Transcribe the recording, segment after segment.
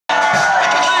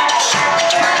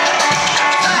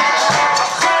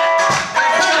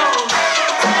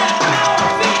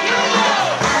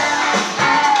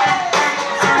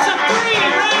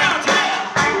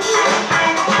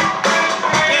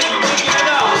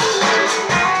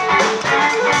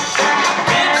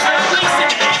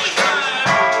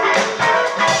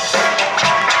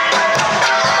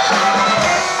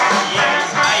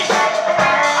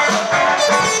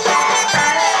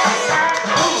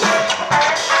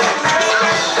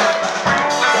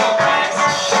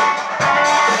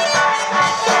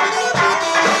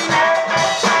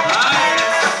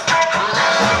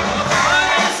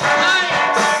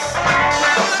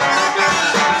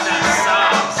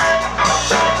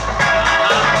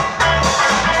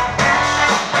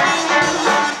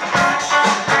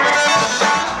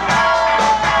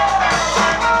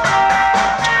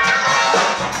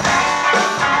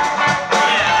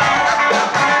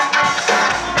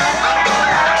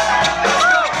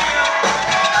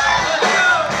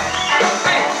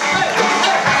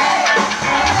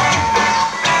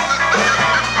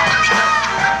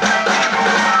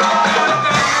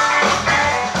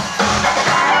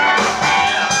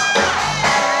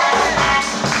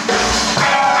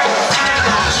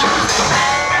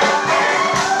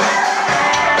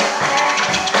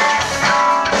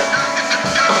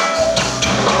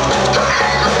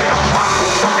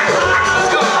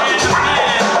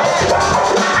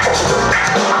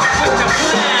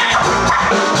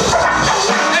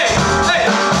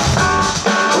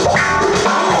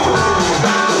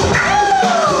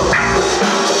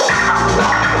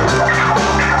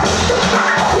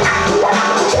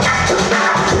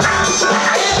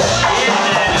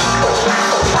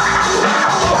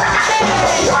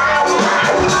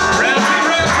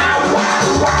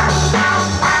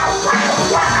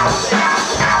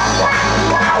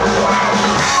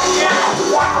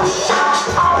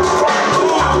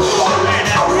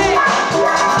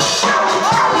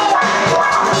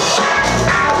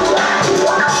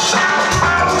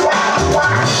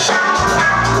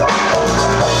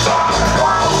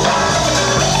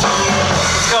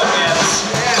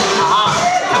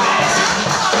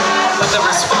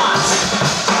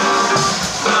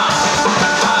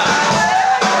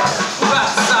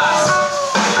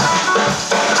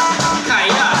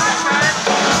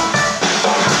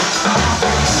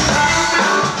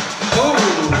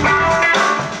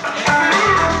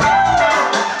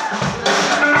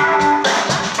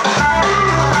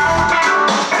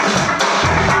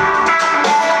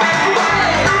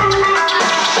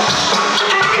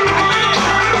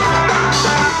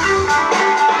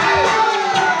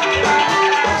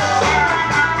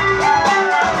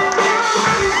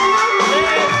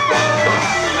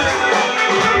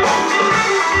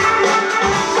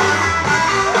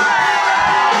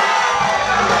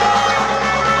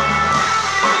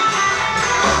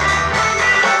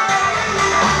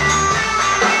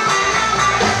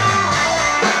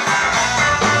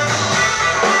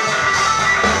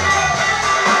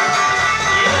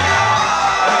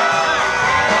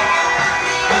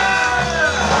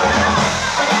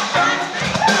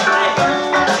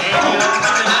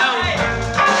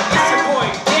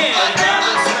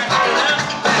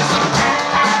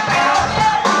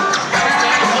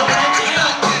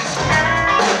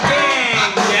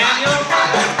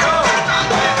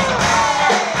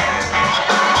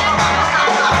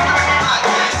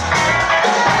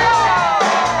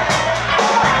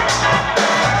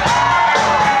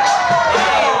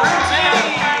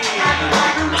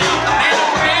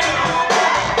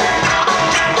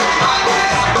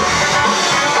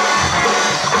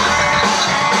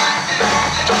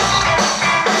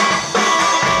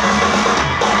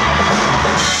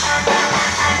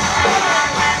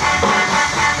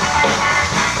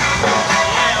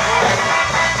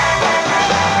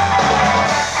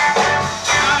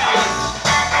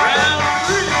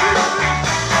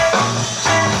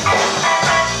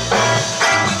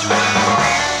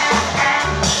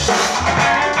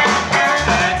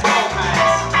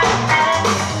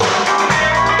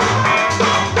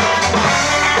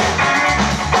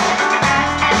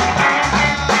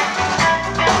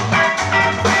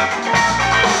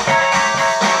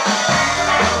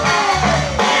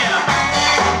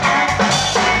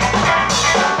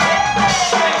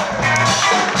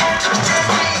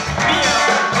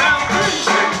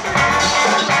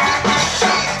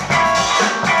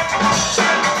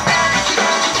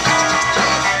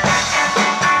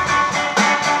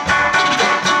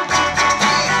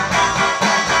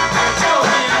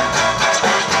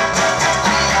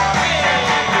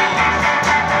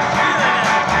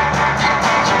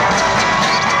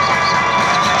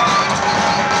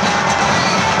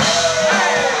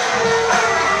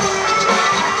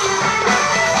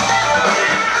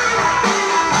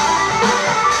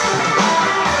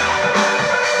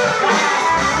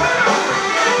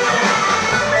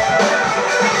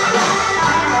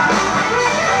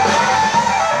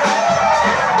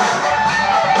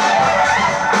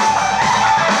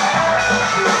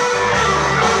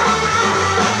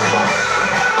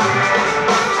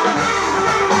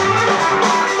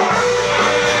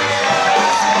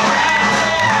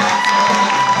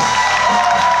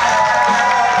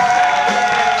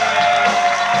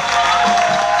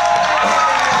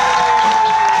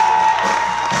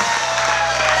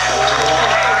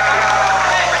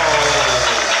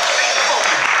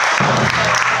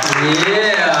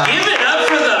Yeah. Give it up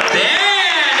for the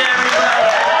band, everybody.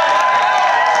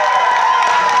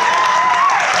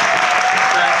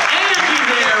 The energy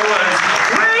there was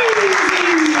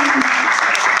crazy.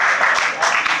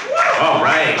 All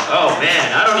right. Oh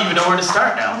man, I don't even know where to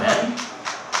start now, Ben.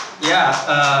 Yeah.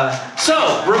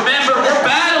 So remember, we're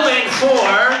battling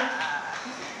for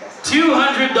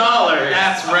 $200.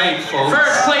 That's right, folks.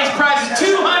 First place prize is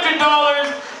 $200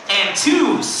 and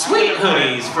 2 sweet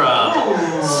hoodies from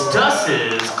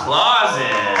Stuss's Closet.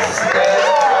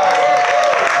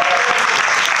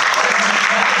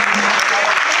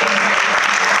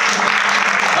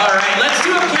 All right, let's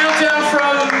do a countdown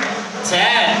from 10.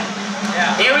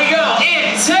 Yeah. Here we go.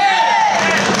 In 10,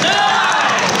 9,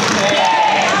 8,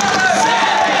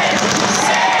 7,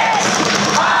 6,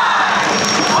 5,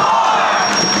 4,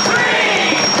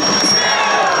 3, 2,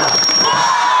 1.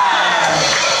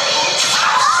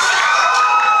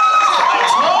 I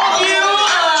told you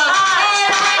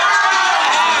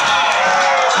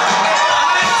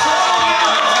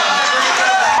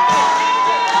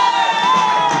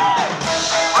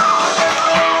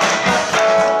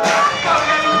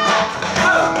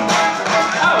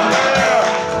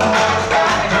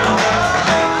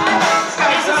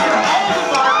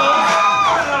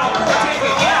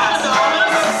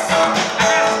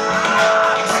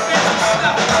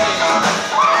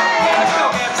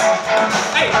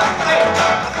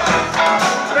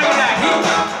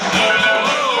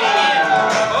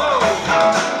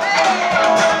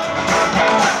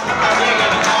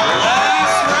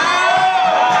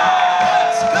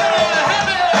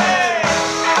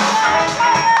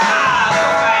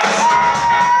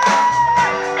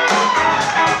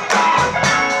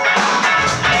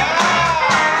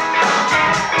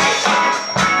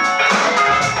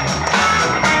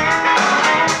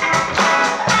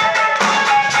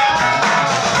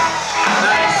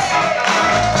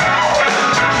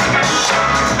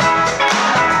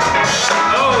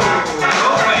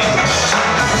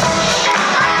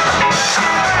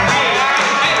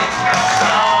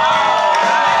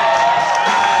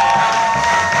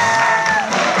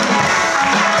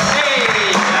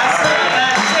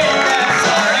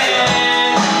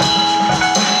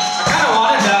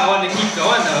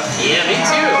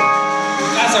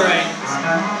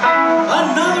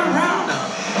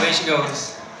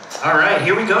goes. All right,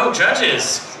 here we go,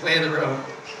 judges. Way of the road.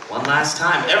 One last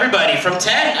time. Everybody, from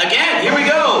 10, again, here we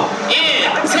go.